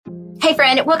Hey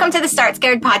friend, welcome to the Start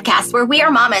Scared podcast, where we are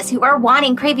mamas who are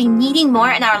wanting, craving, needing more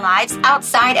in our lives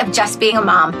outside of just being a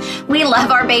mom. We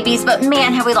love our babies, but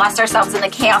man, have we lost ourselves in the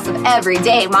chaos of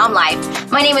everyday mom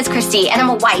life. My name is Christy, and I'm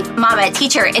a wife, mama,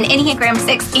 teacher, an Enneagram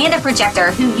 6, and a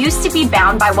projector who used to be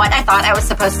bound by what I thought I was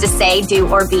supposed to say, do,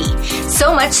 or be.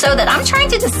 So much so that I'm trying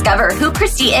to discover who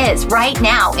Christy is right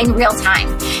now in real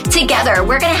time. Together,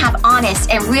 we're going to have honest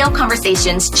and real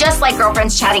conversations, just like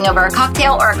girlfriends chatting over a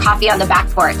cocktail or a coffee on the back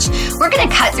porch. We're going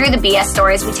to cut through the BS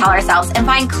stories we tell ourselves and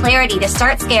find clarity to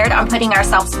start scared on putting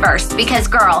ourselves first. Because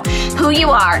girl, who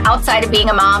you are outside of being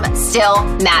a mom still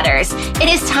matters. It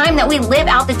is time that we live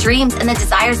out the dreams and the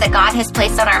desires that God has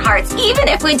placed on our hearts, even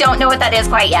if we don't know what that is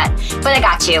quite yet. But I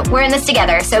got you. We're in this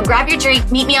together. So grab your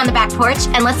drink, meet me on the back porch,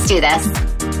 and let's do this.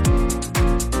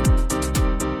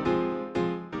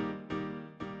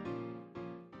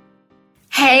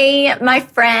 Hey, my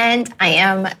friend, I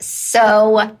am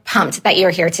so pumped that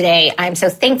you're here today. I'm so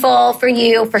thankful for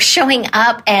you for showing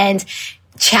up and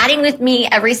chatting with me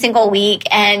every single week.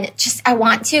 And just, I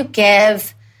want to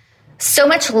give so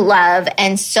much love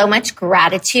and so much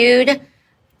gratitude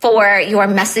for your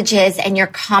messages and your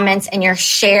comments and your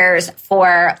shares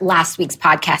for last week's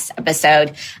podcast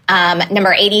episode.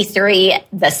 Number 83,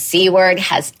 the C word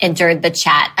has entered the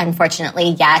chat,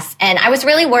 unfortunately, yes. And I was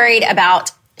really worried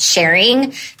about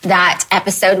sharing that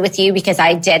episode with you because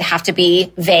I did have to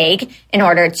be vague in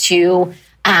order to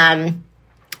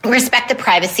respect the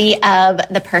privacy of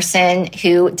the person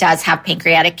who does have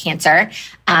pancreatic cancer.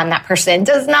 That person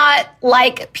does not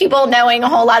like people knowing a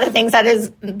whole lot of things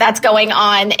that's going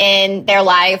on in their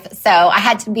life. So I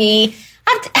had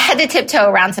to tiptoe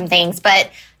around some things, but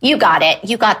you got it.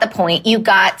 You got the point. You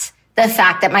got the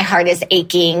fact that my heart is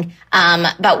aching.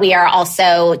 But we are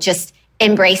also just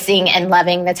embracing and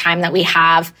loving the time that we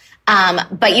have.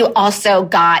 But you also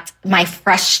got my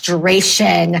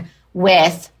frustration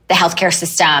with the healthcare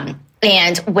system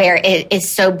and where it is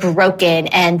so broken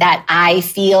and that I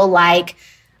feel like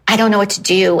I don't know what to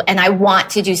do and I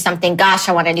want to do something. Gosh,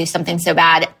 I want to do something so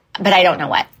bad, but I don't know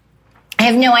what. I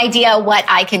have no idea what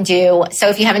I can do. So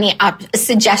if you have any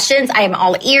suggestions, I am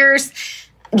all ears.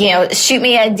 Shoot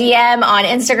me a DM on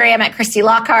Instagram at Christy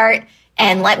Lockhart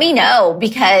and let me know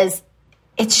because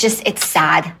it's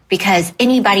sad because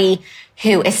anybody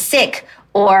who is sick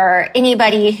or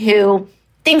anybody who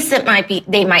thinks that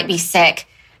they might be sick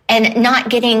and not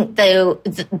getting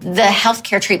the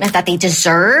healthcare treatment that they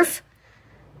deserve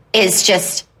is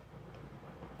just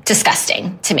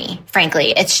disgusting to me.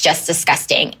 Frankly, it's just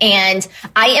disgusting. And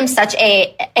I am such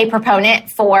a proponent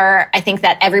for, I think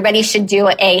that everybody should do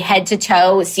a head to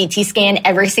toe CT scan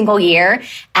every single year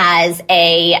as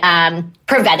a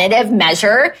preventative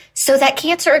measure so that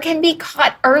cancer can be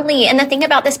caught early. And the thing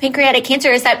about this pancreatic cancer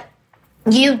is that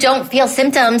you don't feel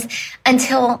symptoms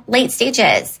until late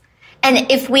stages.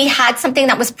 And if we had something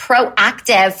that was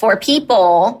proactive for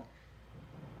people,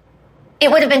 it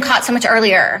would have been caught so much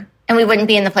earlier. And we wouldn't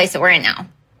be in the place that we're in now.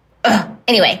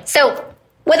 Anyway, so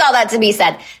with all that to be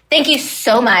said, thank you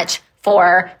so much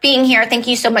for being here. Thank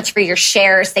you so much for your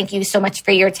shares. Thank you so much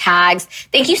for your tags.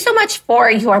 Thank you so much for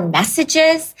your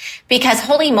messages because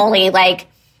holy moly, like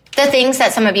the things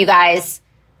that some of you guys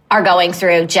are going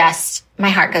through, just my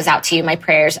heart goes out to you. My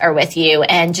prayers are with you.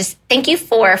 And just thank you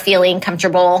for feeling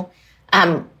comfortable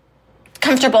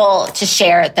to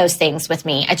share those things with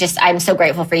me. I'm so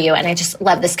grateful for you. And I just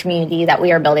love this community that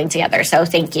we are building together. So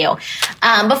thank you.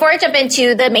 Before I jump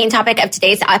into the main topic of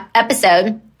today's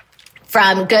episode,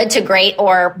 from good to great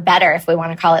or better, if we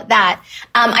want to call it that,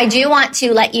 I do want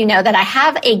to let you know that I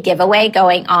have a giveaway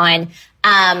going on.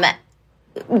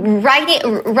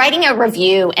 Writing a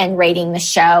review and rating the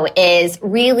show is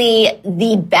really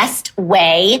the best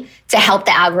way to help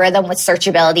the algorithm with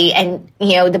searchability and,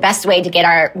 the best way to get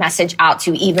our message out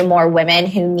to even more women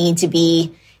who need to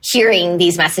be hearing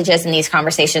these messages and these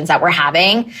conversations that we're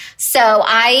having. So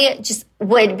I just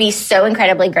would be so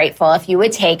incredibly grateful if you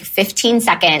would take 15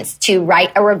 seconds to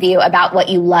write a review about what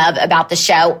you love about the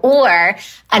show. Or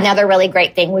another really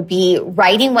great thing would be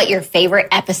writing what your favorite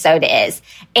episode is.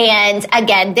 And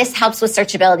again, this helps with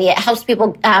searchability. It helps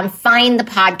people find the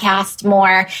podcast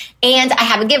more. And I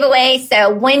have a giveaway.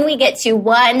 So when we get to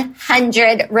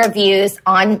 100 reviews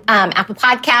on Apple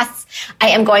Podcasts, I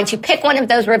am going to pick one of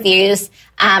those reviews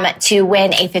to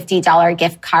win a $50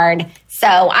 gift card. So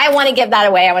I want to give that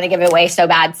away. I want to give it away so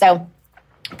bad. So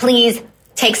please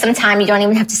take some time. You don't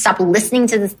even have to stop listening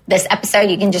to this episode.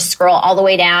 You can just scroll all the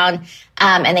way down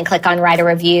and then click on write a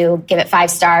review, give it 5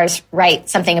 stars, write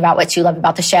something about what you love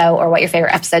about the show or what your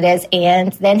favorite episode is,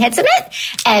 and then hit submit.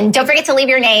 And don't forget to leave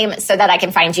your name so that I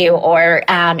can find you. Or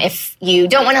if you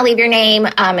don't want to leave your name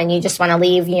and you just want to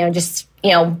leave,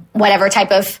 whatever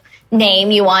type of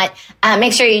name you want,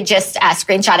 make sure you just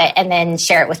screenshot it and then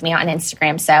share it with me on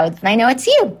Instagram so that I know it's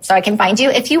you, so I can find you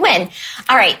if you win.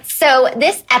 All right, so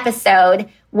this episode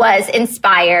was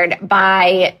inspired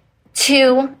by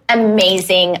 2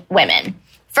 amazing women.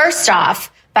 First off,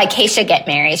 by Keisha Get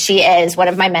Married. She is one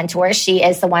of my mentors. She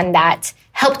is the one that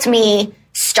helped me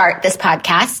start this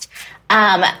podcast.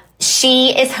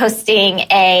 She is hosting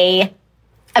an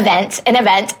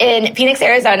event in Phoenix,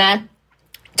 Arizona,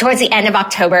 towards the end of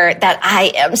October that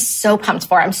I am so pumped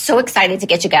for. I'm so excited to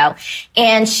get to go.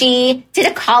 And she did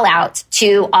a call out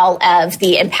to all of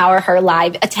the Empower Her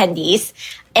Live attendees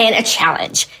and a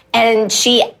challenge. And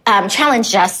she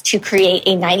challenged us to create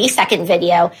a 90-second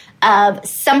video of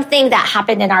something that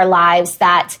happened in our lives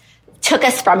that took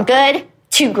us from good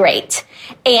to great.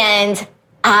 And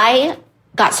I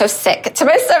got so sick to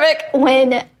my stomach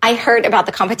when I heard about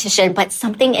the competition, but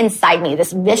something inside me,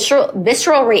 this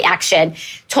visceral reaction,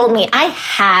 told me I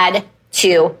had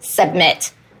to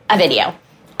submit a video.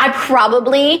 I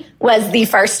probably was the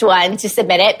first one to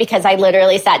submit it because I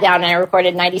literally sat down and I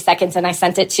recorded 90 seconds and I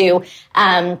sent it to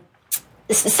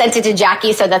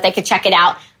Jackie so that they could check it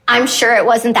out. I'm sure it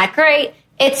wasn't that great.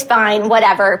 It's fine,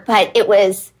 whatever, but it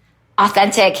was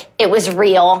authentic. It was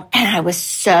real. And I was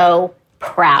so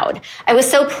proud. I was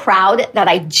so proud that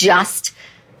I just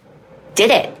did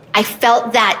it. I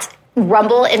felt that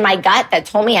rumble in my gut that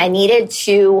told me I needed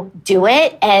to do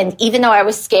it. And even though I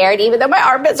was scared, even though my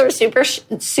armpits were super,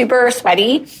 super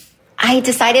sweaty, I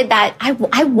decided that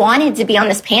I wanted to be on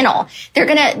this panel.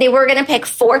 They were gonna pick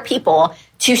 4 people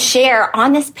to share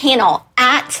on this panel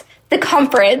at the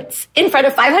conference in front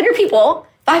of 500 people,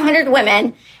 500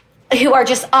 women, who are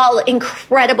just all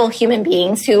incredible human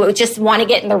beings who just want to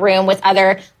get in the room with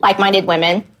other like-minded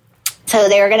women. So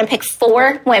they were going to pick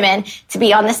 4 women to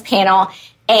be on this panel.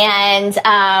 And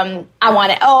I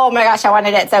wanted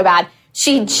it so bad.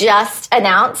 She just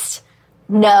announced,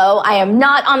 no, I am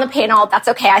not on the panel. That's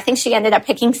okay. I think she ended up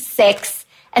picking 6.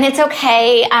 And it's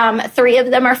okay. 3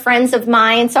 of them are friends of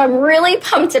mine. So I'm really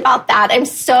pumped about that. I'm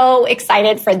so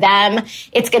excited for them.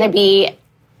 It's going to be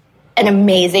an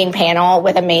amazing panel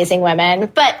with amazing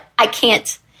women, but I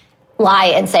can't lie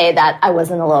and say that I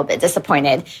wasn't a little bit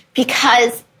disappointed,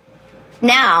 because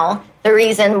now the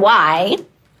reason why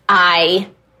I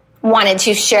wanted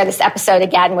to share this episode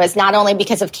again was not only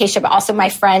because of Keisha, but also my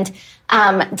friend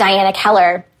Diana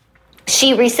Keller.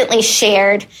 She recently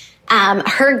shared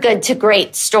her good to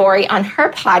great story on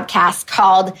her podcast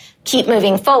called Keep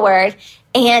Moving Forward.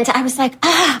 And I was like,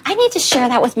 I need to share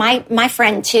that with my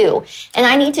friend too. And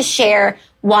I need to share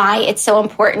why it's so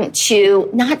important to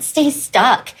not stay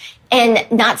stuck and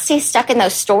not stay stuck in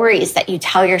those stories that you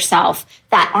tell yourself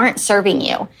that aren't serving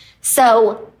you.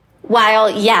 So while,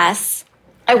 yes,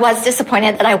 I was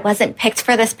disappointed that I wasn't picked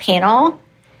for this panel,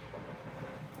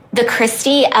 the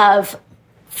Christy of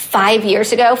 4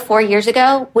 years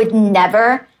ago would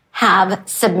never have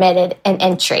submitted an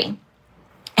entry.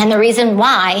 And the reason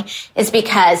why is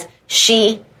because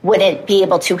she wouldn't be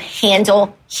able to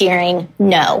handle hearing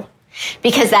no.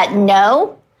 Because that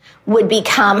no would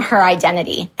become her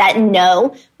identity. That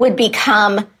no would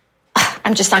become,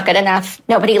 I'm just not good enough.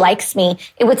 Nobody likes me.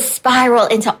 It would spiral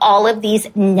into all of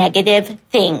these negative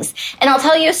things. And I'll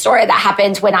tell you a story that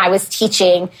happened when I was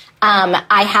teaching.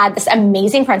 I had this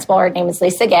amazing principal. Her name is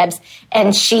Lisa Gibbs.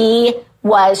 And she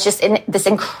was just this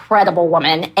incredible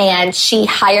woman. And she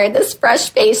hired this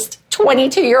fresh-faced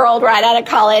 22-year-old right out of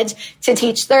college to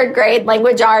teach 3rd grade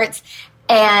language arts.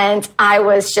 And I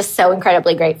was just so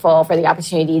incredibly grateful for the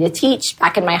opportunity to teach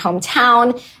back in my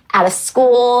hometown at a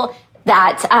school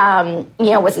that,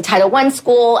 was a Title I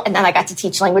school. And then I got to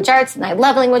teach language arts, and I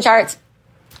love language arts.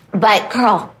 But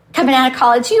girl, coming out of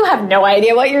college, you have no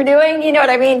idea what you're doing. You know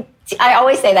what I mean? I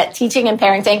always say that teaching and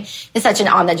parenting is such an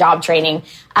on-the-job training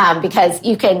because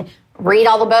you can read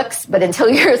all the books, but until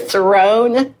you're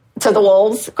thrown to the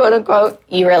wolves, quote unquote,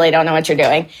 you really don't know what you're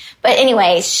doing. But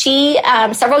anyway, she,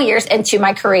 several years into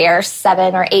my career,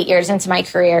 7 or 8 years into my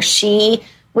career, she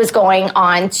was going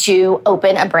on to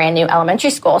open a brand new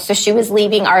elementary school. So she was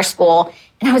leaving our school,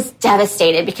 and I was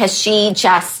devastated because she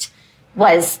just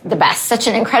was the best. Such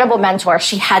an incredible mentor.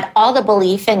 She had all the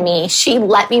belief in me. She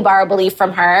let me borrow belief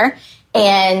from her.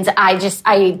 And I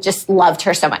just loved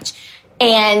her so much.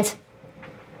 And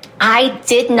I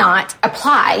did not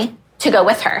apply to go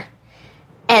with her.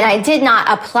 And I did not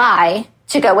apply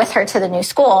to go with her to the new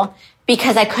school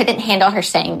because I couldn't handle her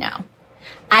saying no.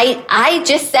 I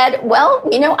just said, well,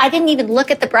 I didn't even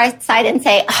look at the bright side and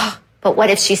say, oh, but what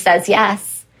if she says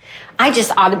yes? I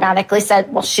just automatically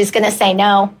said, well, she's going to say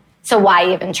no, so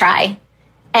why even try?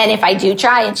 And if I do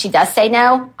try and she does say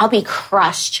no, I'll be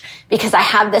crushed because I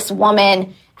have this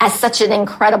woman as such an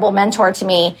incredible mentor to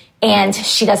me and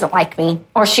she doesn't like me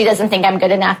or she doesn't think I'm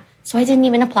good enough. So I didn't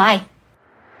even apply.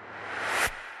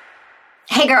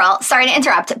 Hey girl, sorry to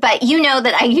interrupt, but you know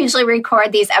that I usually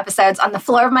record these episodes on the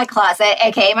floor of my closet,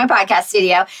 aka my podcast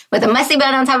studio, with a musty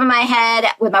bun on top of my head,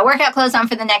 with my workout clothes on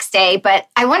for the next day. But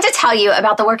I want to tell you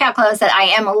about the workout clothes that I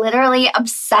am literally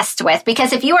obsessed with,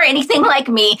 because if you are anything like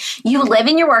me, you live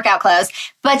in your workout clothes,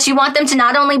 but you want them to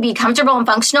not only be comfortable and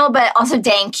functional, but also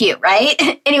dang cute,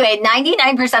 right? Anyway,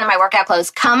 99% of my workout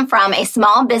clothes come from a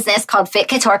small business called Fit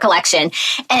Couture Collection,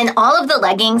 and all of the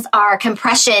leggings are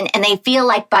compression and they feel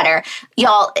like butter.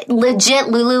 Y'all, legit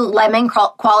Lululemon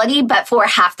quality, but for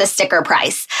half the sticker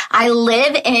price. I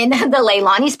live in the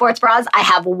Leilani sports bras. I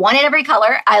have one in every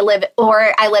color. I live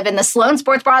in the Sloan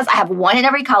sports bras. I have one in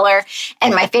every color.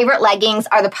 And my favorite leggings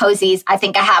are the Posies. I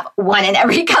think I have one in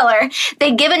every color.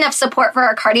 They give enough support for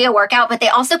a cardio workout, but they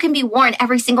also can be worn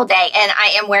every single day. And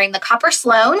I am wearing the copper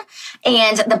Sloan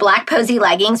and the black Posy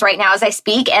leggings right now as I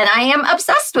speak. And I am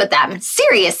obsessed with them.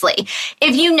 Seriously.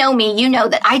 If you know me, you know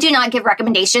that I do not give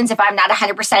recommendations if I'm not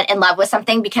 100% in love with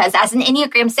something, because as an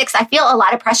Enneagram 6, I feel a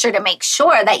lot of pressure to make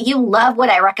sure that you love what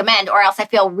I recommend, or else I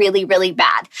feel really, really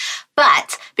bad.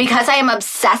 But because I am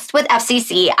obsessed with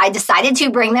FCC, I decided to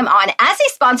bring them on as a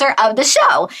sponsor of the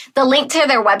show. The link to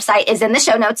their website is in the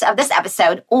show notes of this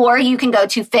episode, or you can go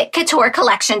to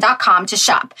fitcouturecollection.com to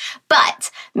shop.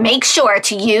 But make sure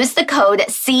to use the code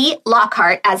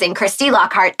CLockhart, as in Christy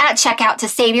Lockhart, at checkout to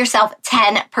save yourself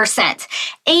 10%.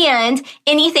 And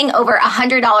anything over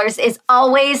 $100 is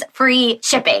always free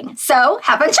shipping. So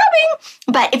have fun shopping.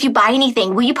 But if you buy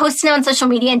anything, will you post it on social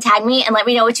media and tag me and let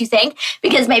me know what you think?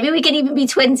 Because maybe we can even be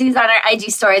twinsies on our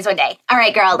IG stories one day. All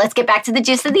right, girl, let's get back to the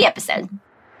gist of the episode.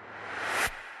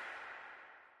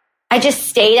 I just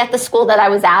stayed at the school that I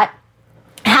was at.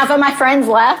 Half of my friends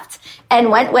left and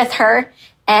went with her.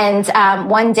 And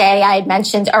one day I had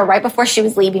mentioned, or right before she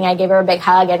was leaving, I gave her a big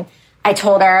hug and I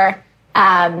told her,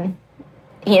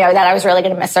 that I was really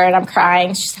going to miss her, and I'm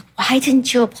crying. She's like, why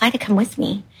didn't you apply to come with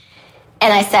me?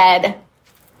 And I said,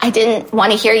 I didn't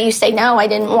want to hear you say no. I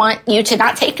didn't want you to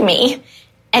not take me.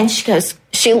 And she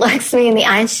looks me in the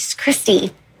eye and she says,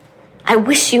 Christy, I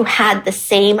wish you had the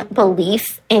same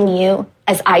belief in you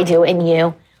as I do in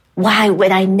you. Why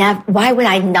would I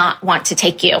not want to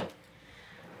take you?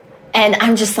 And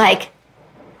I'm just like,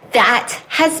 that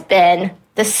has been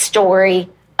the story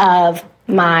of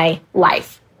my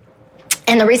life.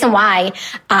 And the reason why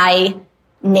I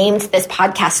named this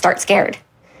podcast Start Scared,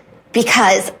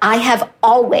 because I have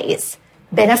always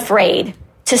been afraid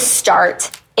to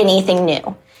start anything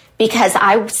new, because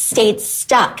I stayed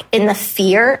stuck in the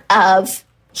fear of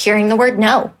hearing the word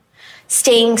no,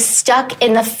 staying stuck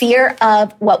in the fear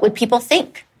of what would people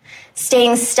think,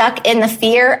 staying stuck in the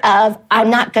fear of I'm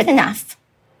not good enough,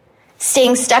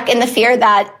 staying stuck in the fear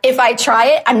that if I try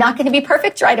it, I'm not going to be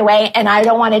perfect right away, and I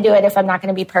don't want to do it if I'm not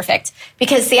going to be perfect,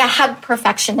 because see, I have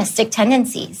perfectionistic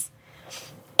tendencies.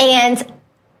 And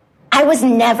I was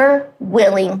never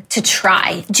willing to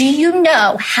try. Do you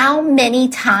know how many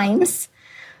times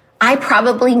I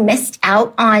probably missed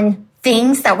out on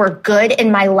things that were good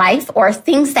in my life, or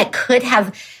things that could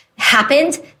have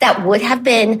happened that would have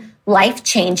been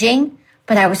life-changing,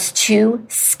 but I was too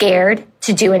scared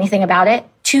to do anything about it,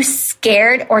 too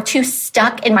scared or too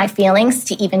stuck in my feelings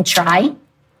to even try?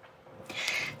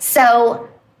 So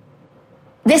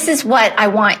this is what I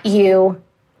want you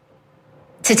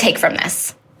to take from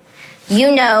this.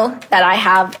 You know that I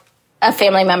have a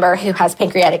family member who has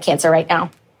pancreatic cancer right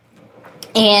now.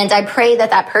 And I pray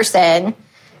that that person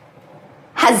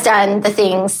has done the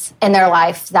things in their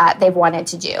life that they've wanted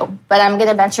to do. But I'm going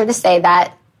to venture to say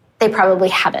that they probably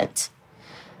haven't.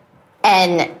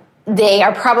 And they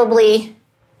are probably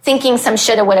thinking some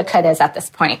shoulda, woulda, couldas at this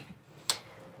point.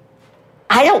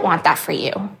 I don't want that for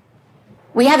you.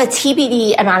 We have a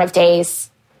TBD amount of days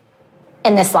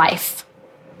in this life.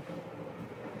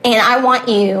 And I want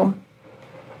you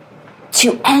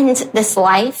to end this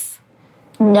life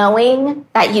knowing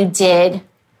that you did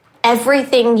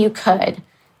everything you could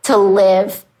to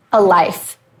live a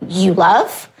life you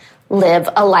love, live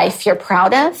a life you're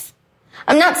proud of.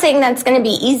 I'm not saying that's going to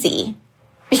be easy,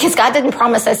 because God didn't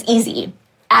promise us easy.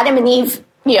 Adam and Eve,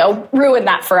 ruined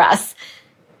that for us.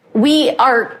 We're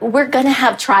going to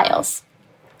have trials.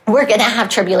 We're going to have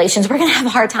tribulations. We're going to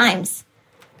have hard times.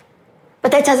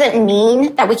 But that doesn't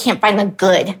mean that we can't find the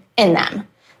good in them.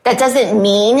 That doesn't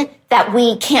mean that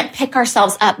we can't pick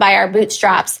ourselves up by our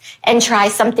bootstraps and try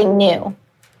something new.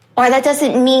 Or that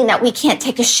doesn't mean that we can't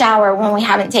take a shower when we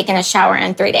haven't taken a shower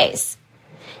in 3 days.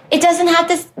 It doesn't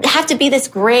have to be this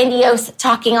grandiose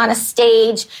talking on a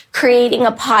stage, creating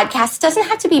a podcast. It doesn't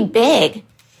have to be big.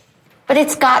 But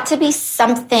it's got to be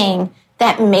something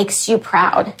that makes you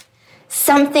proud.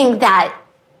 Something that,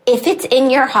 if it's in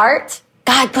your heart,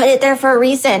 God put it there for a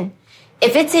reason.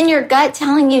 If it's in your gut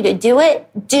telling you to do it,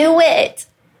 do it.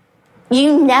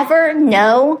 You never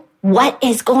know what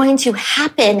is going to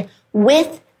happen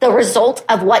with the result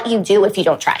of what you do if you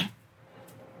don't try.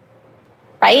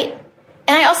 Right?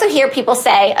 And I also hear people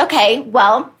say, okay,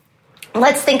 well,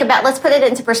 let's put it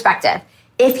into perspective.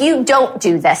 If you don't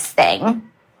do this thing,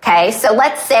 okay, so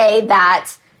let's say that,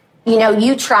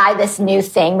 you try this new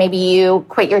thing. Maybe you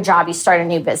quit your job, you start a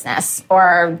new business,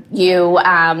 or you,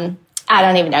 I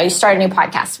don't even know, you start a new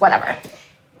podcast, whatever.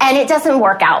 And it doesn't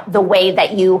work out the way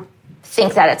that you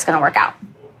think that it's going to work out.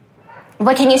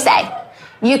 What can you say?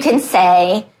 You can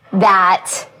say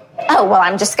that, oh, well,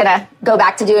 I'm just going to go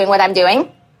back to doing what I'm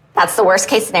doing. That's the worst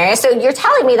case scenario. So you're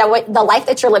telling me that the life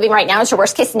that you're living right now is your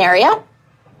worst case scenario?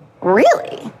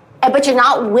 Really? But you're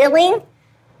not willing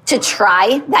to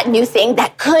try that new thing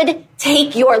that could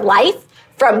take your life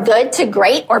from good to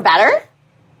great or better?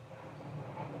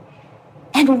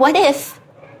 And what if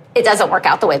it doesn't work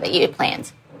out the way that you had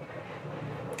planned?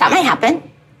 That might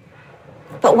happen.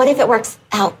 But what if it works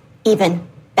out even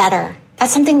better?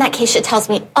 That's something that Keisha tells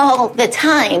me all the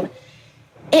time.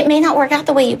 It may not work out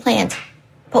the way you planned,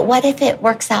 but what if it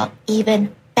works out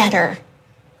even better?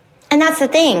 And that's the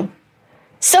thing.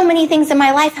 So many things in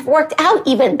my life have worked out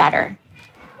even better.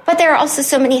 But there are also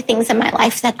so many things in my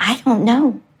life that I don't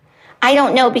know. I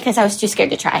don't know because I was too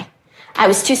scared to try. I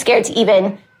was too scared to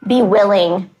even be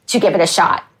willing to give it a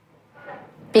shot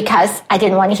because I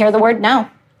didn't want to hear the word no.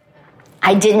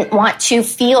 I didn't want to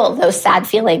feel those sad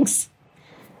feelings.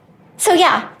 So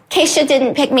yeah, Keisha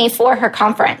didn't pick me for her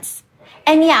conference.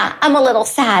 And yeah, I'm a little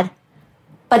sad,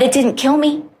 but it didn't kill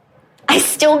me. I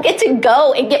still get to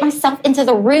go and get myself into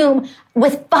the room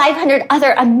with 500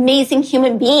 other amazing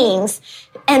human beings.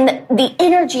 And the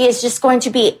energy is just going to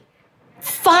be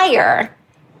fire.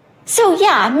 So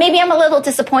yeah, maybe I'm a little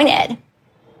disappointed,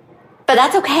 but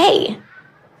that's okay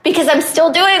because I'm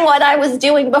still doing what I was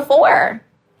doing before.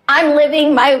 I'm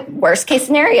living my worst case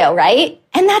scenario, right?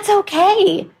 And that's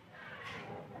okay.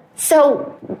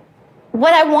 So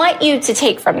what I want you to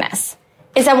take from this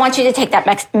is I want you to take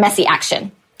that messy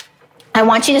action. I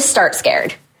want you to start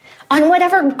scared on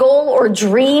whatever goal or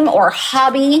dream or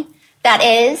hobby that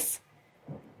is.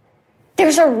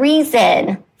 There's a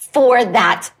reason for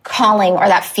that calling or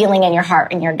that feeling in your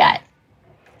heart and your gut.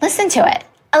 Listen to it.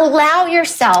 Allow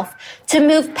yourself to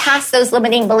move past those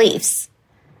limiting beliefs.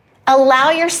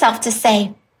 Allow yourself to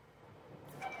say,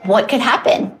 what could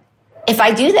happen if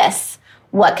I do this?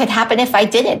 What could happen if I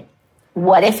didn't?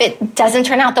 What if it doesn't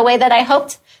turn out the way that I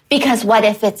hoped? Because what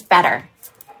if it's better?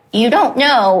 You don't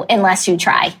know unless you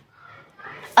try.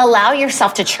 Allow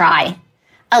yourself to try.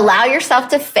 Allow yourself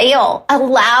to fail.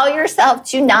 Allow yourself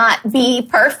to not be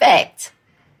perfect.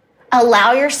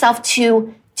 Allow yourself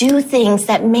to do things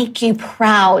that make you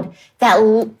proud,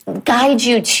 that guide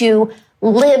you to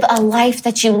live a life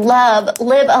that you love,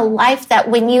 live a life that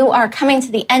when you are coming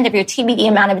to the end of your TBD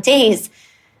amount of days,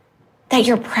 that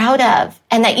you're proud of,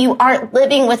 and that you aren't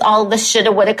living with all the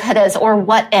shoulda, woulda, couldas, or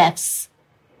what ifs.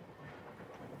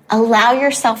 Allow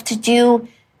yourself to do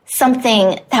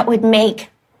something that would make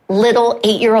little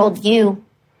 8-year-old you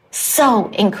so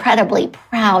incredibly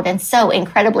proud and so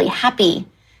incredibly happy,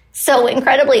 so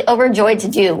incredibly overjoyed to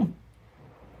do.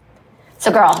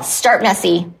 So girl, start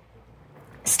messy,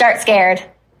 start scared,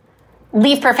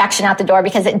 leave perfection out the door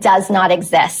because it does not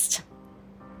exist,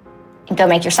 and go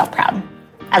make yourself proud.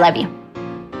 I love you.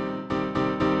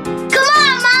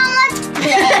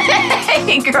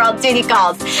 Hey girl, duty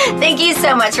calls. Thank you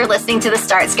so much for listening to the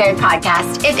Start Scared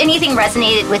podcast. If anything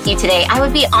resonated with you today, I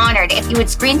would be honored if you would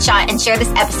screenshot and share this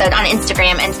episode on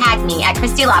Instagram and tag me at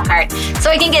Christy Lockhart so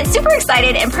I can get super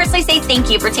excited and personally say thank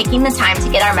you for taking the time to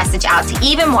get our message out to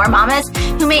even more mamas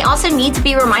who may also need to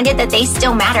be reminded that they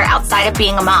still matter outside of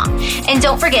being a mom. And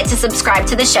don't forget to subscribe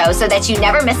to the show so that you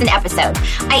never miss an episode.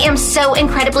 I am so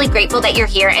incredibly grateful that you're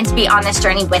here and to be on this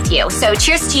journey with you. So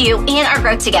cheers to you and our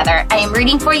growth together. I am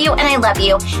rooting for you and I love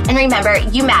you. And remember,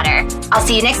 you matter. I'll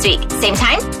see you next week. Same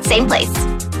time, same place.